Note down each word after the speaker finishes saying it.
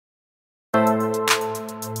Hello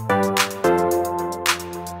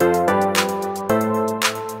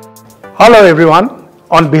everyone.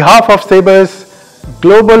 On behalf of Sabre's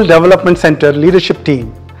Global Development Center leadership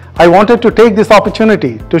team, I wanted to take this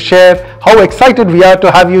opportunity to share how excited we are to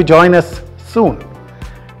have you join us soon.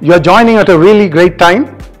 You are joining at a really great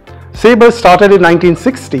time. Sabre started in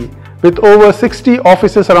 1960 with over 60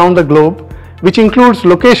 offices around the globe, which includes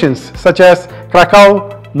locations such as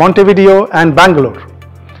Krakow, Montevideo and Bangalore.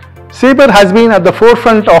 Sabre has been at the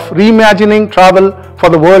forefront of reimagining travel for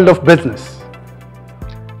the world of business.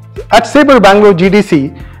 At Sabre Bangalore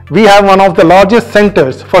GDC, we have one of the largest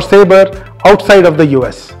centers for Sabre outside of the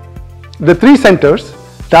US. The three centers,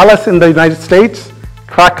 Dallas in the United States,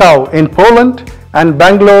 Krakow in Poland, and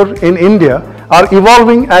Bangalore in India, are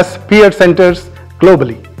evolving as peer centers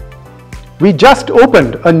globally. We just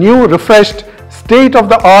opened a new, refreshed,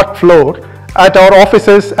 state-of-the-art floor at our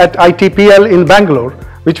offices at ITPL in Bangalore,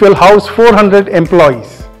 which will house 400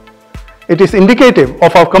 employees. It is indicative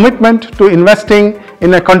of our commitment to investing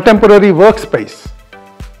in a contemporary workspace.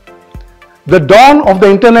 The dawn of the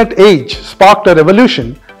internet age sparked a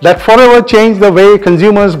revolution that forever changed the way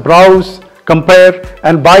consumers browse, compare,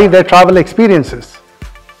 and buy their travel experiences.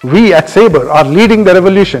 We at Sabre are leading the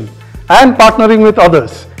revolution and partnering with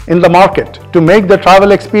others in the market to make the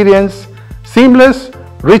travel experience seamless,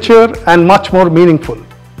 richer, and much more meaningful.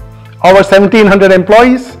 Our 1,700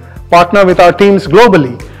 employees partner with our teams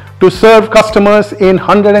globally to serve customers in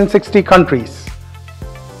 160 countries.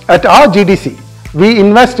 At our GDC, we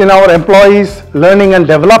invest in our employees' learning and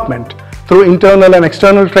development through internal and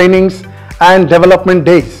external trainings and development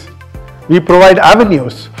days. We provide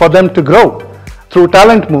avenues for them to grow through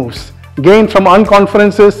talent moves gained from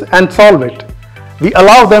unconferences and Solve It. We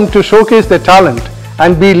allow them to showcase their talent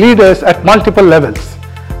and be leaders at multiple levels.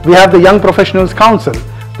 We have the Young Professionals Council,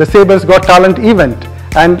 the Sabre's Got Talent event,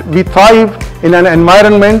 and we thrive in an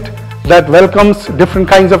environment that welcomes different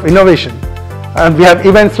kinds of innovation. And we have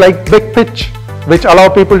events like Big Pitch, which allow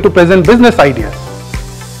people to present business ideas.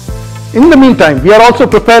 In the meantime, we are also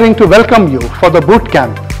preparing to welcome you for the boot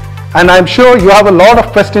camp, and I'm sure you have a lot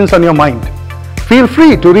of questions on your mind. Feel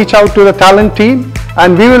free to reach out to the talent team,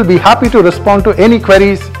 and we will be happy to respond to any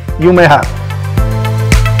queries you may have.